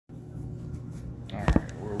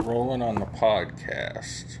rolling on the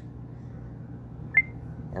podcast.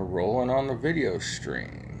 We're rolling on the video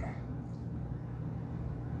stream.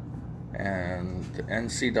 And the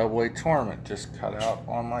NCAA tournament just cut out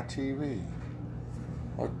on my TV.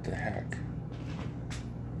 What the heck?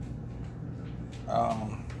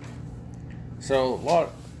 So, a lot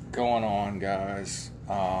going on, guys.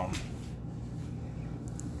 A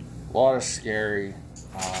lot of scary,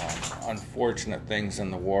 unfortunate things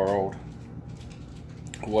in the world.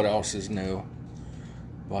 What else is new?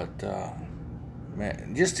 But,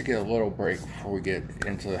 man, just to get a little break before we get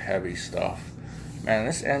into the heavy stuff. Man,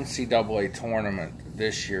 this NCAA tournament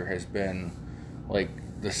this year has been like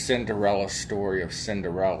the Cinderella story of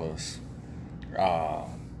Cinderellas.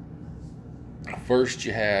 First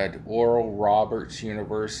you had Oral Roberts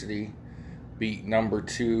University beat number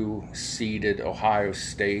 2 seeded Ohio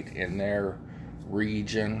State in their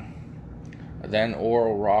region. Then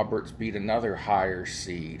Oral Roberts beat another higher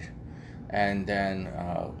seed. And then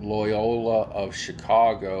Loyola of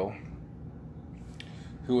Chicago,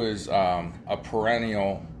 who is a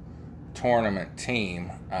perennial tournament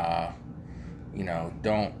team,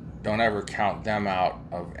 don't ever count them out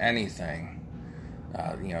of anything.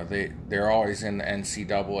 They're always in the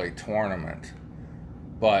NCAA tournament,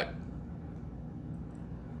 but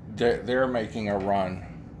they're making a run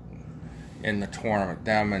in the tournament.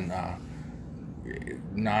 Them and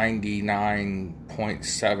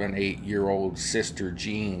 99.78-year-old Sister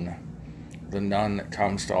Jean, the nun that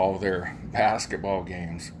comes to all their basketball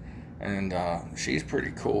games, and she's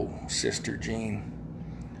pretty cool, Sister Jean.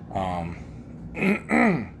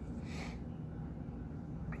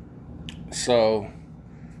 So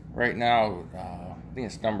right now, I think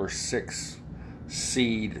it's number 6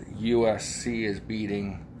 seed USC is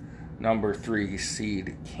beating number 3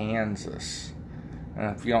 seed Kansas.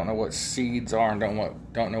 And if you don't know what seeds are and don't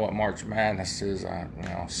know what March Madness is,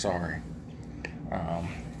 sorry. I'm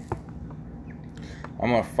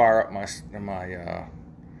gonna fire up my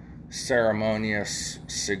ceremonious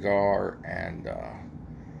cigar and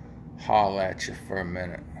holler at you for a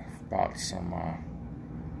minute about some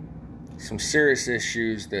serious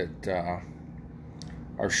issues that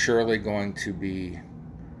are surely going to be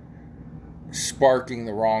sparking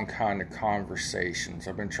the wrong kind of conversations.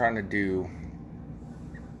 I've been trying to do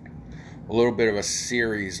a little bit of a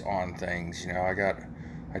series on things. I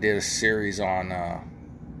did a series on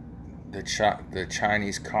the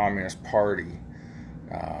Chinese Communist Party,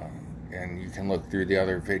 and you can look through the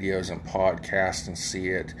other videos and podcasts and see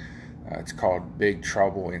it. It's called Big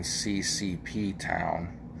Trouble in CCP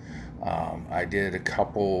Town. I did a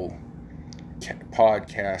couple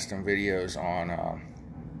podcasts and videos on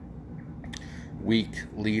weak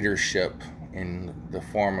leadership in the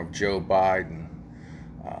form of Joe Biden.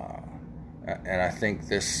 And I think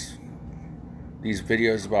these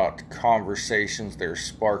videos about conversations that are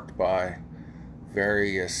sparked by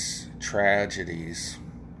various tragedies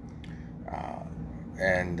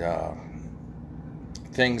and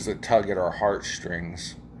things that tug at our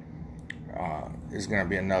heartstrings is going to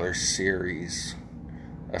be another series,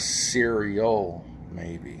 a serial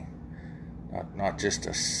maybe, not just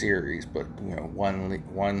a series, but one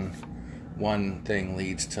thing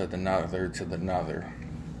leads to the another.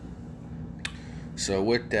 So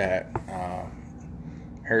with that,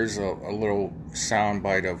 here's a little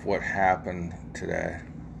soundbite of what happened today.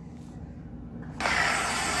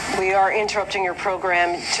 We are interrupting your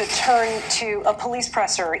program to turn to a police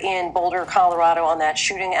presser in Boulder, Colorado on that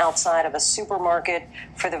shooting outside of a supermarket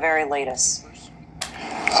for the very latest.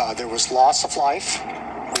 There was loss of life.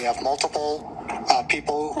 We have multiple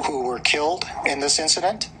people who were killed in this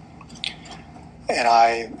incident. And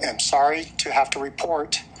I am sorry to have to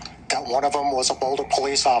report that one of them was a Boulder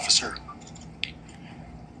police officer.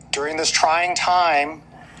 During this trying time,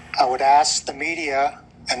 I would ask the media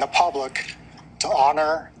and the public to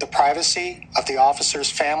honor the privacy of the officer's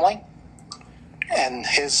family and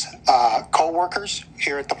his co-workers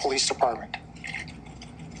here at the police department.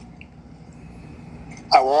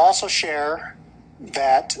 I will also share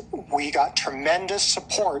that we got tremendous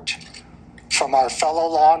support from our fellow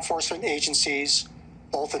law enforcement agencies,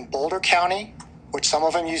 both in Boulder County, which some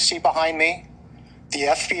of them you see behind me, the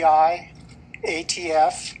FBI,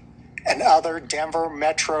 ATF, and other Denver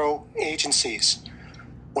metro agencies.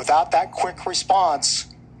 Without that quick response,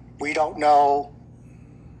 we don't know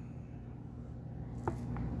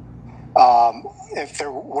if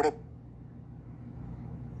there would have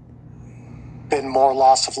been more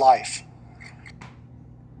loss of life.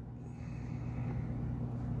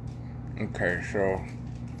 Okay, so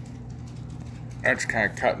that's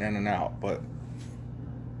kind of cutting in and out, but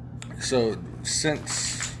so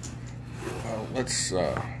since let's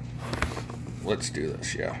do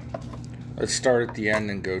this. Yeah, let's start at the end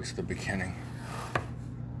and go to the beginning.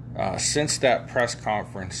 Since that press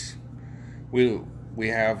conference, we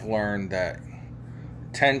have learned that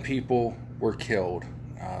 10 people were killed.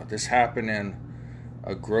 This happened in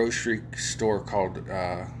a grocery store called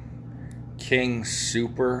King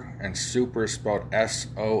Super, and Super is spelled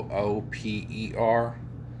Sooper.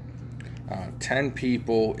 10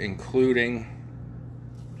 people, including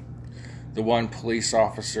the one police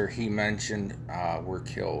officer he mentioned, were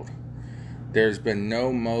killed. There's been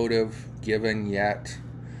no motive given yet.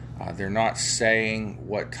 They're not saying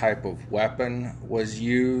what type of weapon was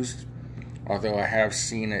used, although I have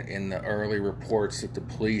seen it in the early reports that the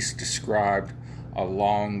police described a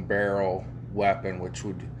long barrel weapon, which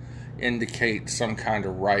would indicate some kind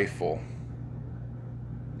of rifle.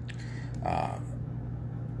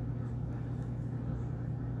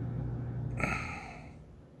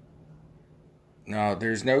 No,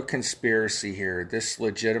 there's no conspiracy here. This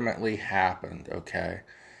legitimately happened, okay?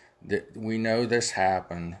 We know this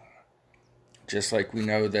happened. Just like we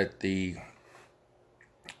know that the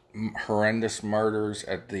horrendous murders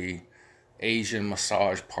at the Asian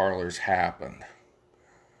massage parlors happened.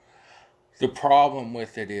 The problem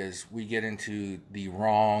with it is we get into the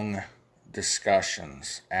wrong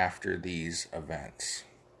discussions after these events.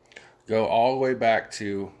 Go all the way back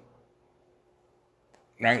to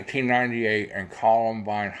 1998 and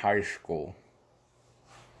Columbine High School.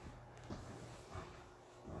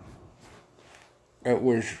 It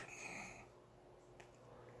was,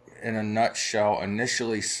 in a nutshell,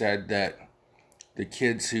 initially said that the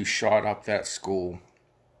kids who shot up that school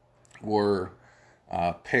were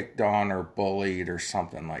picked on or bullied or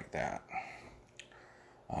something like that.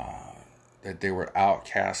 That they were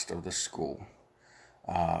outcast of the school.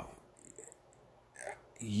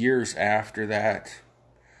 Years after that,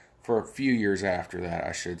 for a few years after that,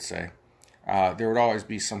 I should say, there would always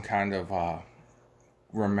be some kind of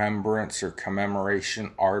remembrance or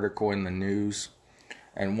commemoration article in the news.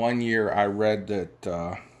 And one year I read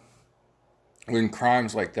that when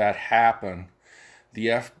crimes like that happen, the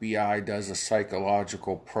FBI does a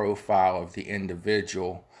psychological profile of the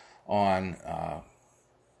individual on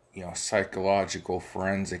psychological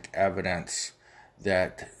forensic evidence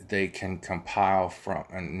that they can compile from.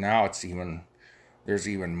 And now there's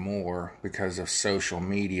even more because of social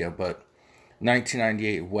media. But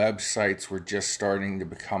 1998 websites were just starting to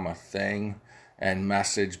become a thing, and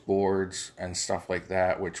message boards and stuff like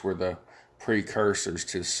that, which were the precursors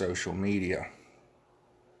to social media.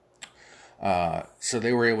 So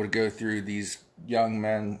they were able to go through these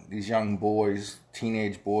young boys,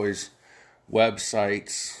 teenage boys'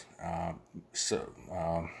 websites,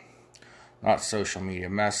 not social media,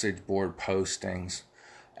 message board postings,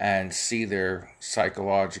 and see their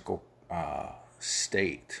psychological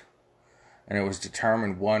state. And it was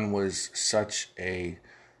determined one was such a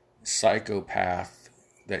psychopath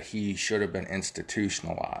that he should have been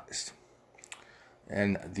institutionalized.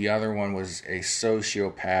 And the other one was a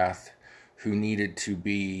sociopath who needed to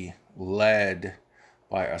be led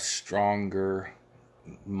by a stronger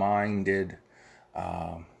minded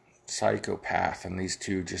psychopath, and these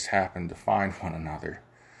two just happened to find one another.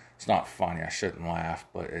 It's not funny, I shouldn't laugh,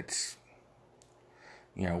 but it's,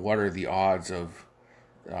 what are the odds of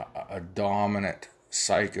a dominant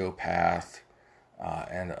psychopath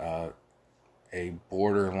and a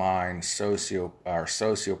borderline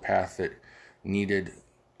sociopath that needed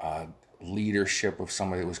leadership of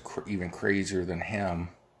somebody that was even crazier than him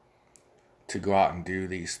to go out and do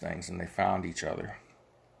these things, and they found each other.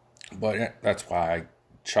 But that's why I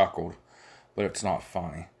chuckled, but it's not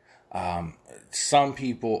funny. Some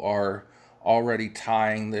people are already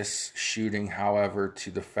tying this shooting, however,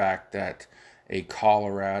 to the fact that a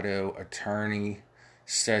Colorado attorney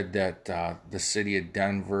said that the city of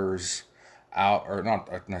Denver's a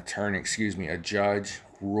judge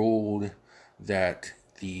ruled that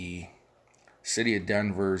the city of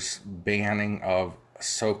Denver's banning of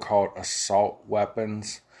so-called assault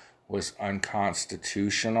weapons was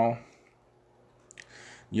unconstitutional.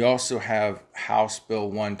 You also have House Bill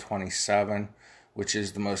 127, which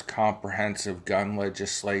is the most comprehensive gun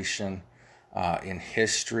legislation in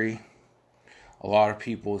history. A lot of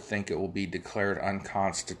people think it will be declared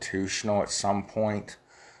unconstitutional at some point,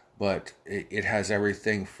 but it has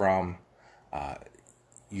everything from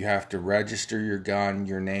you have to register your gun,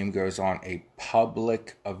 your name goes on a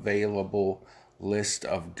public available list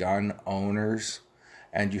of gun owners,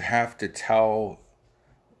 and you have to tell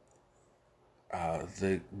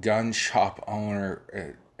the gun shop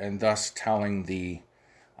owner, and thus telling the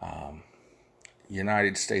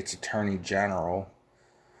United States Attorney General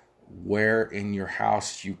where in your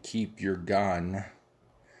house you keep your gun,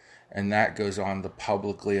 and that goes on the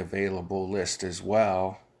publicly available list as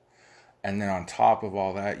well. And then on top of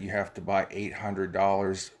all that, you have to buy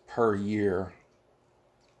 $800 per year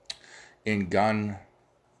in gun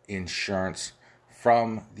insurance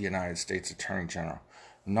from the United States Attorney General.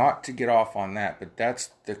 Not to get off on that, but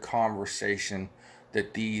that's the conversation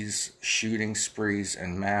that these shooting sprees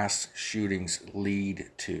and mass shootings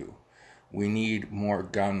lead to. We need more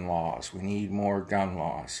gun laws. We need more gun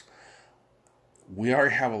laws. We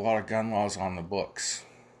already have a lot of gun laws on the books.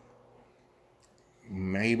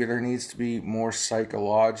 Maybe there needs to be more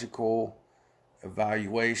psychological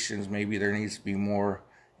evaluations. Maybe there needs to be more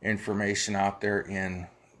information out there in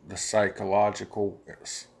the psychological,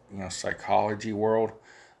 psychology world,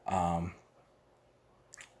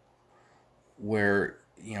 where,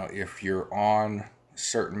 if you're on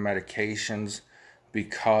certain medications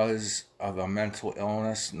because of a mental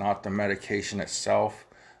illness, not the medication itself,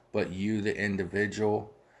 but you, the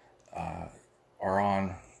individual, are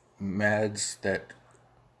on meds that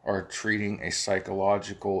are treating a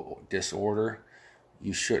psychological disorder,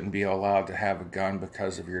 you shouldn't be allowed to have a gun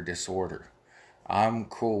because of your disorder. I'm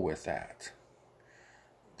cool with that.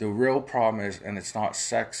 The real problem is, and it's not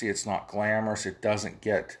sexy, it's not glamorous, it doesn't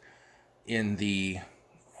get in the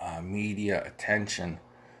media attention.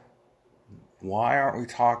 Why aren't we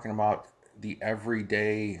talking about the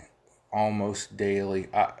everyday, almost daily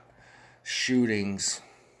shootings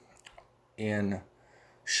in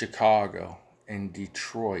Chicago, in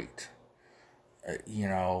Detroit?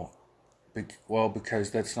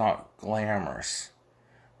 Because that's not glamorous.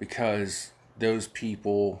 Because those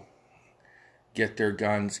people get their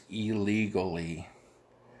guns illegally,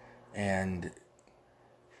 and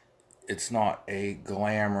it's not a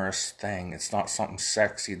glamorous thing. It's not something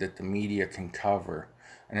sexy that the media can cover,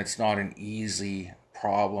 and it's not an easy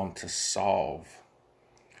problem to solve,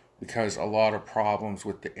 because a lot of problems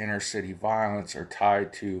with the inner city violence are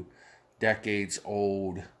tied to decades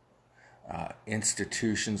old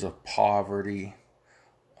institutions of poverty,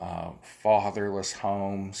 fatherless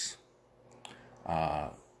homes,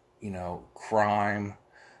 crime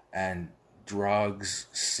and drugs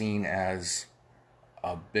seen as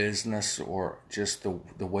a business or just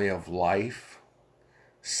the way of life.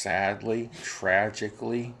 Sadly,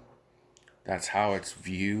 tragically, that's how it's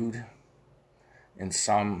viewed in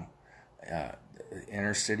some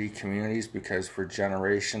inner city communities, because for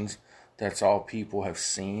generations that's all people have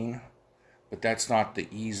seen. But that's not the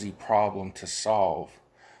easy problem to solve.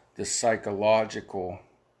 The psychological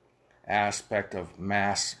aspect of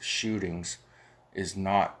mass shootings is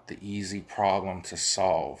not the easy problem to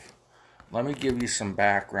solve. Let me give you some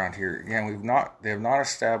background here. Again, they have not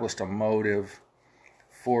established a motive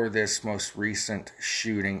for this most recent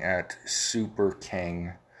shooting at Super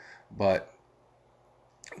King, but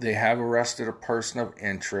they have arrested a person of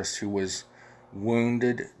interest who was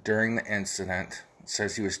wounded during the incident. It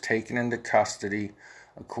says he was taken into custody,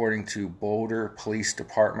 according to Boulder Police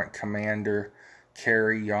Department Commander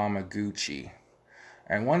Cary Yamaguchi.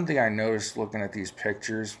 And one thing I noticed looking at these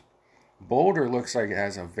pictures, Boulder looks like it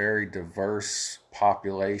has a very diverse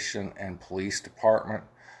population and police department.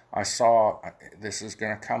 I saw, this is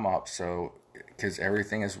going to come up, so, because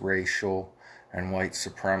everything is racial and white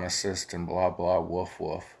supremacist and blah blah woof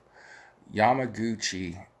woof.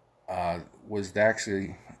 Yamaguchi was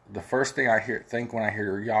actually, the first thing I think when I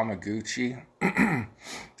hear Yamaguchi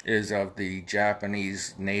is of the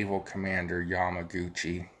Japanese naval commander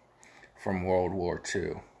Yamaguchi from World War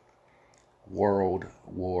II. World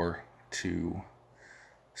War II.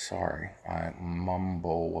 Sorry, I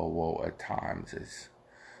mumble at times.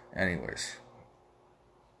 Anyways,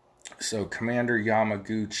 so Commander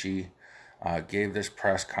Yamaguchi gave this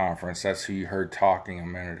press conference. That's who you heard talking a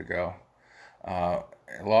minute ago. A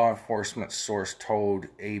law enforcement source told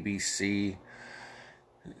ABC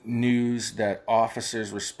News that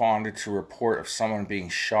officers responded to a report of someone being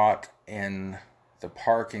shot in the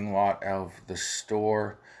parking lot of the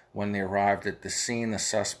store. When they arrived at the scene, the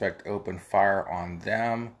suspect opened fire on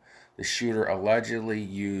them. The shooter allegedly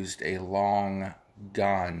used a long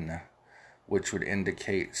gun, which would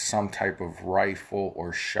indicate some type of rifle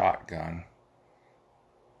or shotgun.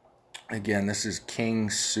 Again, this is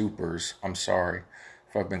King Supers. I'm sorry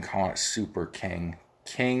if I've been calling it Super King.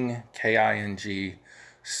 King, King,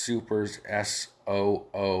 Supers, Soopers.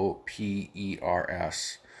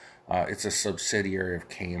 It's a subsidiary of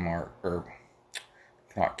Kmart, or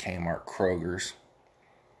not Kmart, Kroger's.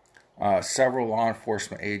 Several law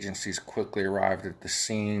enforcement agencies quickly arrived at the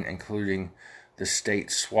scene, including the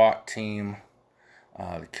state SWAT team,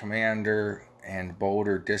 the commander, and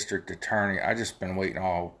Boulder District Attorney. I just been waiting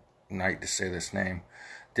all night to say this name.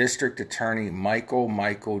 District Attorney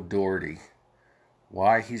Michael Doherty.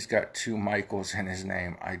 Why he's got two Michaels in his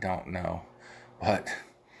name, I don't know. But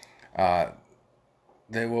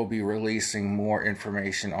they will be releasing more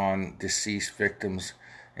information on deceased victims,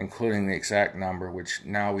 including the exact number, which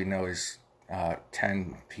now we know is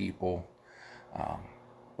 10 people.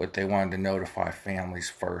 But they wanted to notify families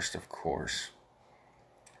first, of course.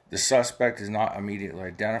 The suspect is not immediately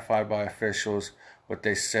identified by officials, but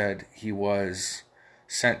they said he was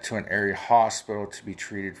sent to an area hospital to be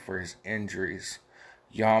treated for his injuries.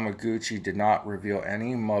 Yamaguchi did not reveal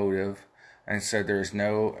any motive and said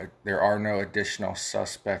there are no additional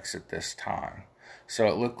suspects at this time. So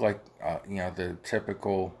it looked like the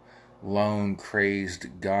typical lone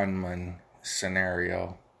crazed gunman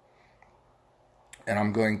scenario. And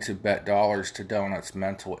I'm going to bet dollars to donuts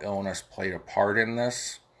mental illness played a part in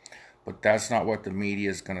this. But that's not what the media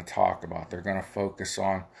is going to talk about. They're going to focus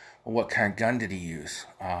on, well, what kind of gun did he use?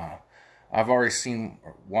 I've already seen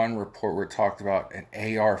one report where it talked about an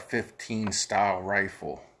AR-15 style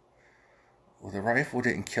rifle. Well, the rifle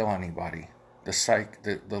didn't kill anybody.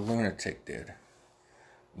 The lunatic did.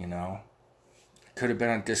 Could have been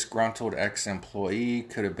a disgruntled ex-employee.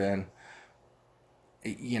 Could have been,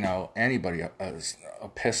 anybody, a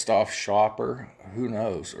pissed off shopper. Who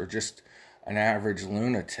knows? Or just an average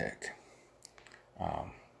lunatic.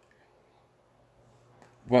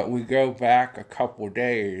 But we go back a couple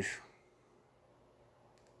days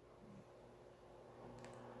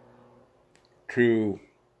to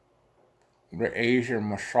the Asian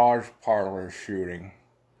massage parlor shooting,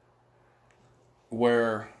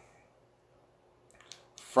 where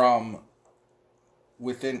from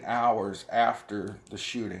within hours after the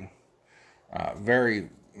shooting, in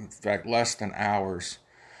fact, less than hours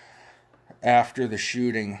after the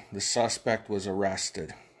shooting, the suspect was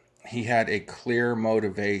arrested. He had a clear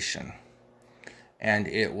motivation, and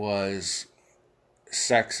it was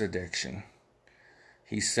sex addiction.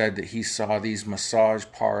 He said that he saw these massage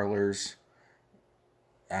parlors,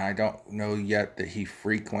 and I don't know yet that he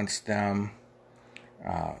frequents them,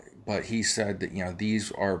 but he said that,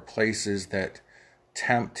 these are places that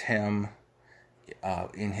tempt him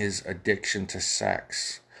in his addiction to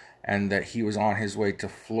sex, and that he was on his way to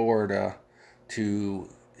Florida to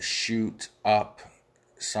shoot up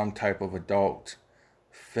some type of adult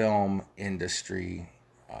film industry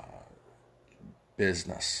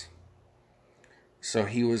business. So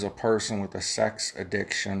he was a person with a sex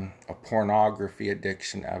addiction, a pornography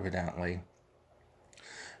addiction evidently,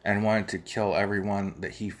 and wanted to kill everyone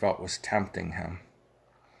that he felt was tempting him.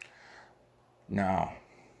 Now,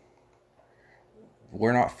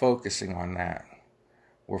 we're not focusing on that.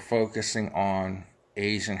 We're focusing on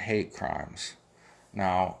Asian hate crimes.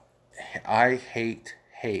 Now, I hate.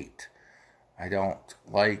 I don't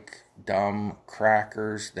like dumb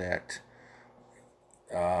crackers that,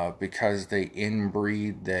 because they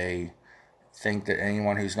inbreed, they think that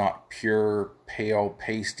anyone who's not pure, pale,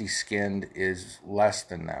 pasty-skinned is less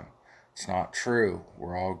than them. It's not true.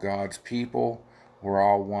 We're all God's people. We're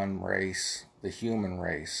all one race, the human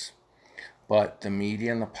race. But the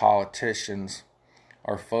media and the politicians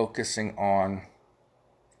are focusing on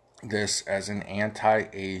this as an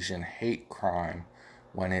anti-Asian hate crime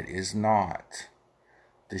when it is not.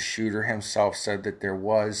 The shooter himself said that there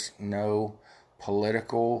was no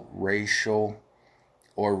political, racial,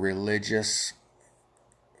 or religious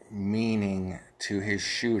meaning to his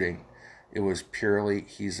shooting. It was purely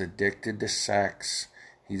he's addicted to sex.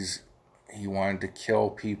 He wanted to kill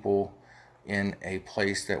people in a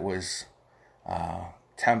place that was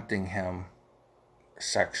tempting him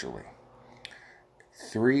sexually.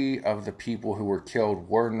 3 of the people who were killed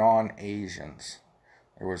were non-Asians.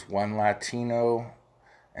 There was 1 Latino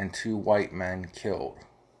and 2 white men killed.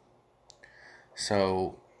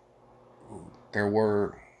 So there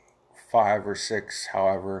were 5 or 6,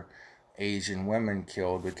 however, Asian women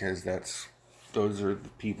killed, because those are the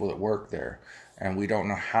people that work there. And we don't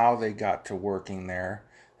know how they got to working there.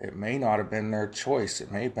 It may not have been their choice.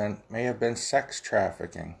 It may have been sex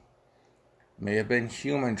trafficking. May have been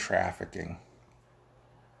human trafficking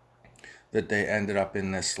that they ended up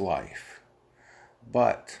in this life.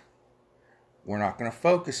 But we're not going to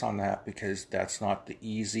focus on that, because that's not the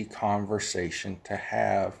easy conversation to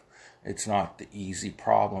have. It's not the easy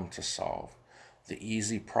problem to solve. The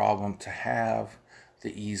easy problem to have,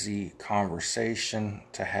 the easy conversation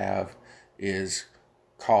to have, is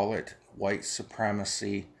call it white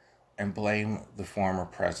supremacy and blame the former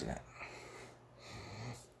president.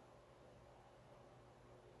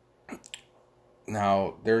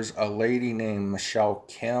 Now, there's a lady named Michelle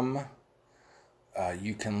Kim.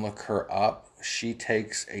 You can look her up. she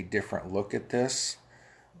takes a different look at this,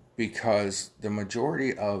 because the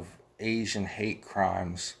majority of Asian hate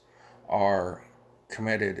crimes are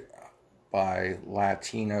committed by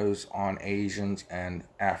Latinos on Asians and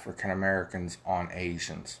African Americans on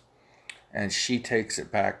Asians. And she takes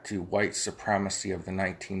it back to white supremacy of the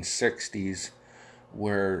 1960s,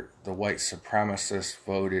 where the white supremacists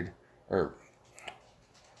voted or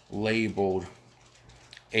labeled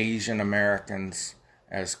Asian Americans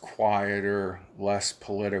as quieter, less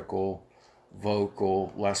political,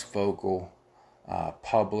 less vocal,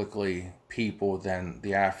 publicly people than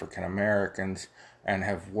the African Americans, and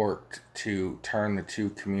have worked to turn the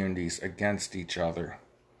two communities against each other,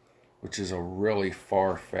 which is a really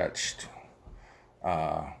far-fetched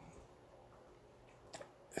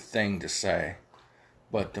thing to say.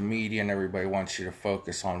 But the media and everybody wants you to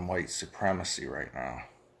focus on white supremacy right now.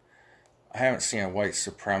 I haven't seen a white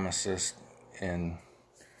supremacist in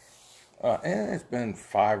it's been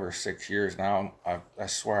 5 or 6 years now. I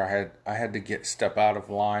swear I had to step out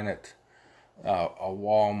of line at a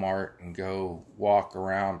Walmart and go walk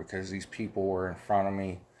around because these people were in front of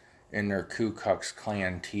me in their Ku Klux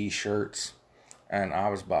Klan t-shirts, and I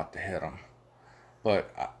was about to hit them.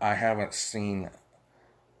 But I haven't seen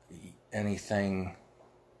anything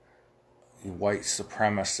white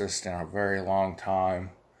supremacist in a very long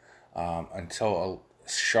time, until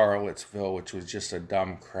Charlottesville, which was just a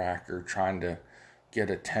dumb cracker trying to get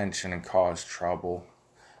attention and cause trouble.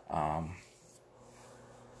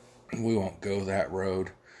 We won't go that road,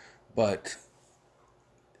 but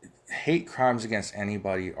hate crimes against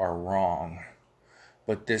anybody are wrong.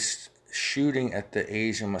 But this shooting at the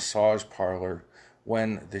Asian massage parlor,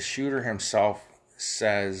 when the shooter himself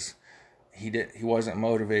says he wasn't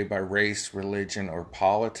motivated by race, religion, or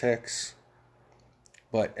politics,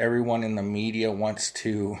 but everyone in the media wants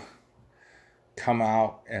to come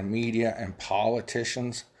out, and media and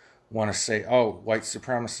politicians want to say, oh, white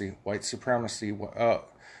supremacy, white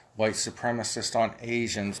supremacist on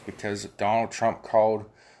Asians, because Donald Trump called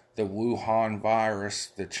the Wuhan virus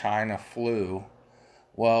the China flu.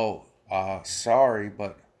 Well, sorry,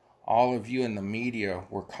 but all of you in the media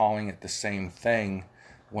were calling it the same thing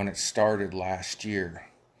when it started last year.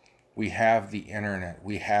 We have the internet,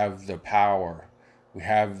 we have the power, we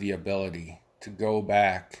have the ability to go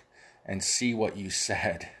back and see what you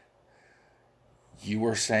said. You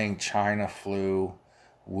were saying China flu,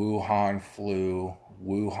 Wuhan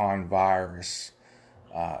virus.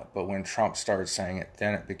 But when Trump started saying it,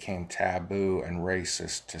 then it became taboo and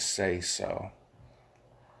racist to say so.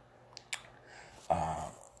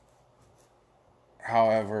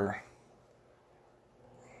 However,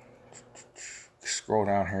 scroll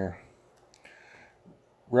down here.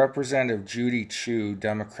 Representative Judy Chu,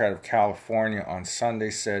 Democrat of California, on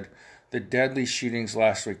Sunday said the deadly shootings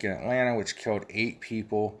last week in Atlanta, which killed 8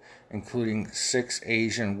 people, including 6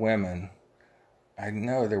 Asian women. I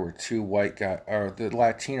know there were 2 white guys, or the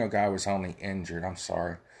Latino guy was only injured, I'm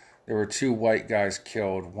sorry. There were 2 white guys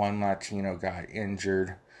killed, 1 Latino guy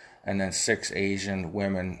injured, and then 6 Asian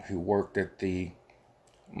women who worked at the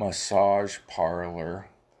massage parlor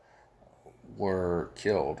were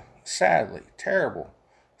killed. Sadly, terrible.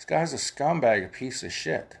 This guy's a scumbag, a piece of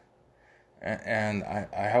shit. And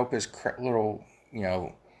I hope his little,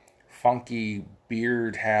 funky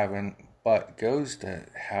beard having butt goes to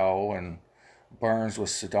hell and burns with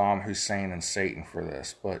Saddam Hussein and Satan for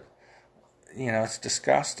this. But, it's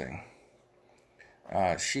disgusting.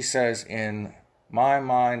 She says, in my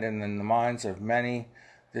mind and in the minds of many,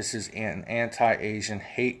 this is an anti-Asian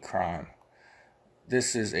hate crime.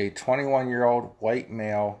 This is a 21-year-old white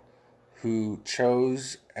male who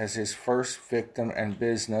chose as his first victim and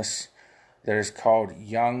business that is called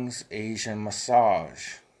Young's Asian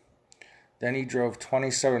Massage. Then he drove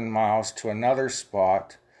 27 miles to another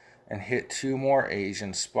spot and hit 2 more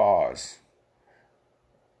Asian spas.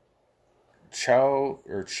 Chu,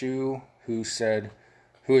 who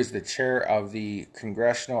is the chair of the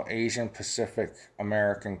Congressional Asian Pacific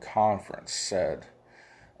American Conference, said,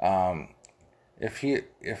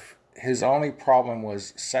 if his only problem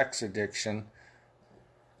was sex addiction,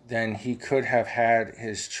 then he could have had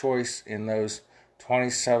his choice in those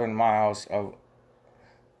 27 miles of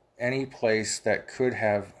any place that he could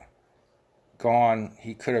have gone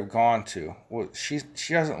to. Well, she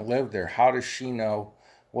doesn't live there. How does she know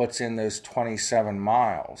what's in those 27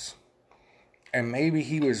 miles? And maybe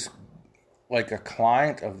he was like a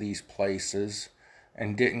client of these places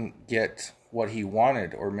and didn't get what he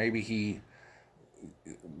wanted, or maybe he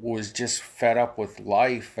was just fed up with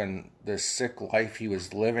life and the sick life he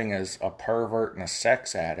was living as a pervert and a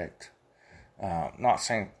sex addict. Not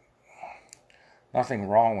saying nothing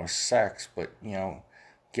wrong with sex, but,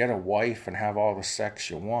 get a wife and have all the sex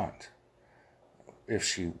you want. If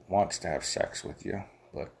she wants to have sex with you.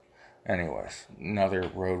 But anyways, another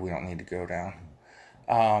road we don't need to go down.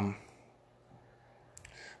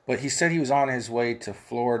 But he said he was on his way to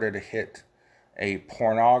Florida to hit a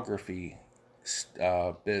pornography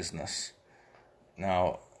business.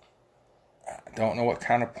 Now, I don't know what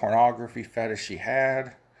kind of pornography fetish he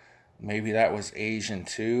had. Maybe that was Asian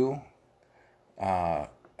too.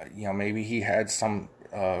 Maybe he had some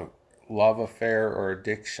love affair or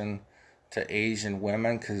addiction to Asian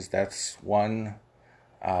women, because that's one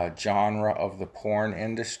genre of the porn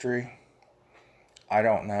industry. I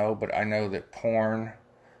don't know, but I know that porn,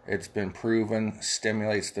 it's been proven,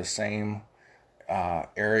 stimulates the same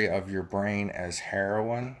area of your brain as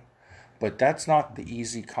heroin. But that's not the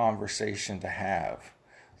easy conversation to have.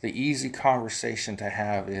 The easy conversation to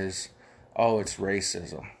have is, oh, it's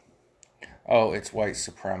racism. Oh, it's white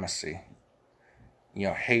supremacy.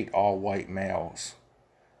 Hate all white males.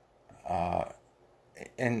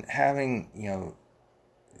 And having,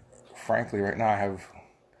 frankly, right now I have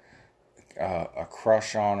a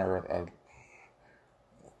crush on, or a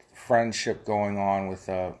friendship going on with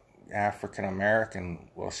a African American.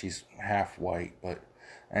 Well, she's half white, but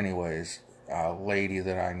anyways, a lady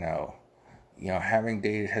that I know. Having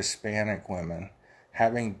dated Hispanic women,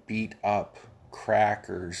 having beat up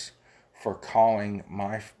crackers for calling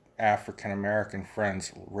my African American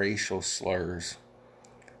friends racial slurs,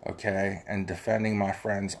 okay, and defending my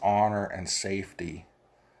friends' honor and safety.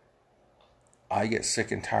 I get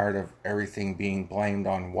sick and tired of everything being blamed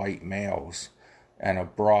on white males and a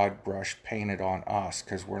broad brush painted on us,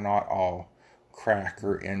 because we're not all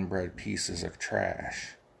cracker inbred pieces of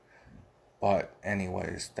trash. But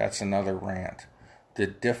anyways, that's another rant. The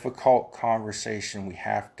difficult conversation we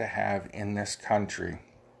have to have in this country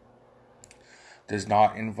does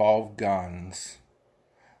not involve guns.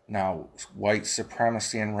 Now, white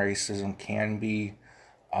supremacy and racism can be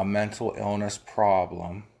a mental illness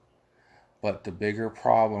problem, but the bigger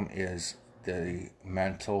problem is the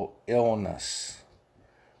mental illness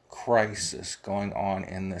crisis going on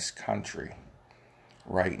in this country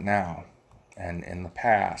right now and in the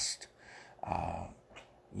past.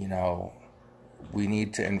 We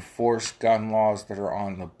need to enforce gun laws that are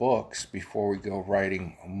on the books before we go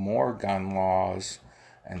writing more gun laws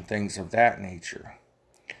and things of that nature.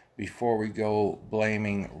 Before we go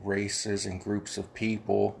blaming races and groups of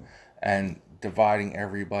people and dividing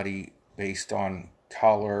everybody based on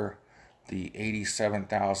color, the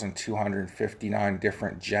 87,259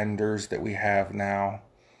 different genders that we have now,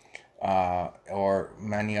 or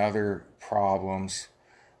many other problems.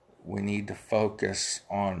 We need to focus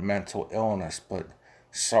on mental illness, but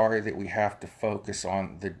sorry that we have to focus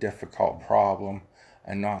on the difficult problem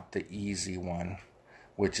and not the easy one,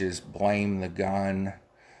 which is blame the gun,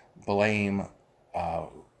 blame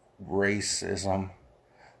racism,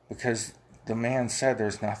 because the man said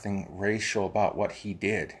there's nothing racial about what he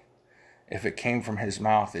did. If it came from his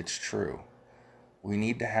mouth, it's true. We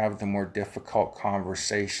need to have the more difficult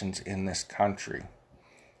conversations in this country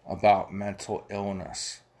about mental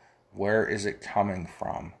illness. Where is it coming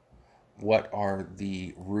from? What are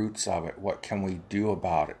the roots of it? What can we do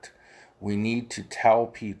about it? We need to tell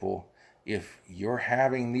people, if you're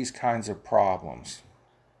having these kinds of problems,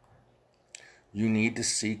 you need to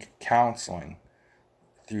seek counseling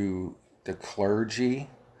through the clergy,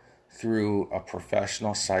 through a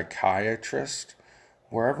professional psychiatrist,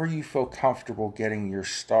 wherever you feel comfortable getting your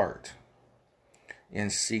start in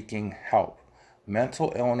seeking help.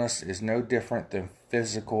 Mental illness is no different than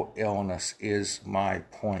physical illness, is my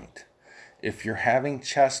point. If you're having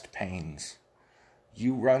chest pains,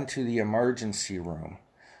 you run to the emergency room.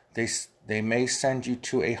 They may send you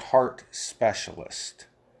to a heart specialist.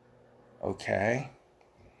 Okay?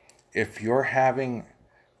 If you're having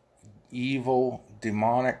evil,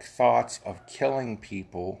 demonic thoughts of killing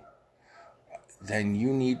people, then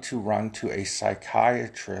you need to run to a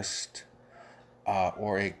psychiatrist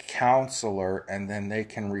or a counselor, and then they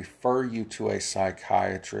can refer you to a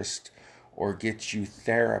psychiatrist or get you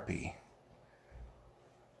therapy.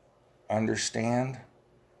 Understand?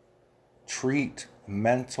 Treat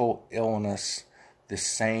mental illness the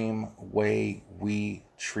same way we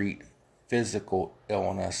treat physical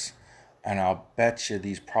illness, and I'll bet you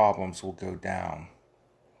these problems will go down.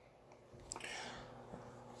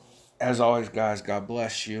 As always, guys, God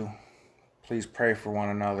bless you. Please pray for one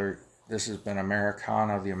another. This has been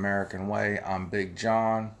Americana, the American Way. I'm Big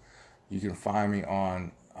John. You can find me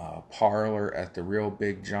on Parler at The Real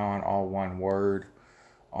Big John, all one word,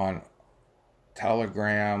 on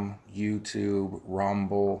Telegram, YouTube,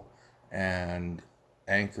 Rumble, and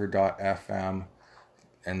Anchor.fm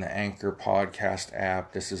and the Anchor podcast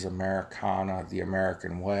app. This is Americana, the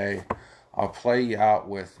American Way. I'll play you out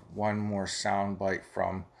with one more soundbite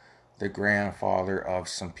from the grandfather of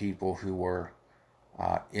some people who were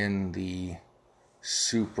in the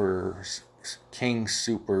King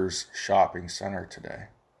Soopers shopping center today.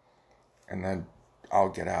 And then I'll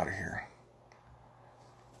get out of here.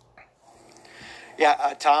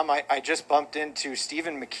 Yeah, Tom, I just bumped into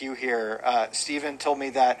Stephen McHugh here. Stephen told me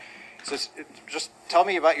that, so just tell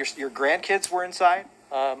me about your grandkids were inside?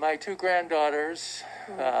 My two granddaughters,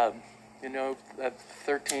 13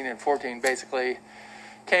 and 14, basically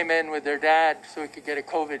came in with their dad so he could get a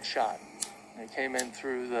COVID shot. They came in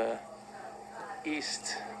through the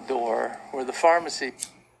east door where the pharmacy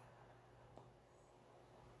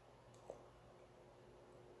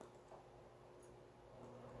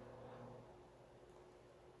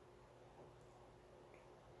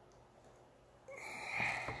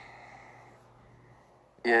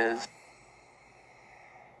is.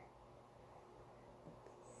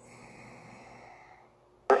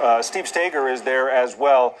 Steve Stager is there as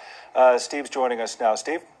well. Steve's joining us now.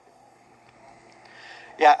 Steve?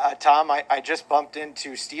 Yeah, Tom, I just bumped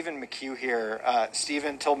into Stephen McHugh here.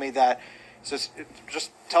 Stephen told me that, so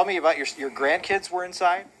just tell me about your grandkids were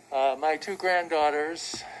inside? My two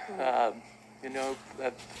granddaughters, 13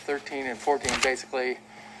 and 14, basically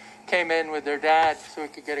came in with their dad so he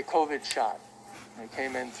could get a COVID shot. They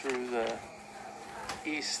came in through the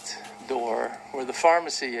east door where the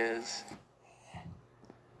pharmacy is.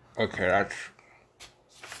 Okay, that's...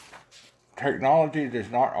 Technology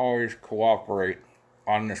does not always cooperate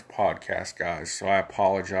on this podcast, guys, so I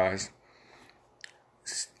apologize.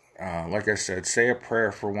 Like I said, say a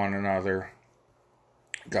prayer for one another.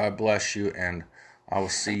 God bless you, and I will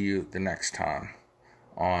see you the next time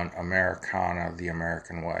on Americana, the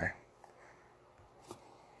American Way.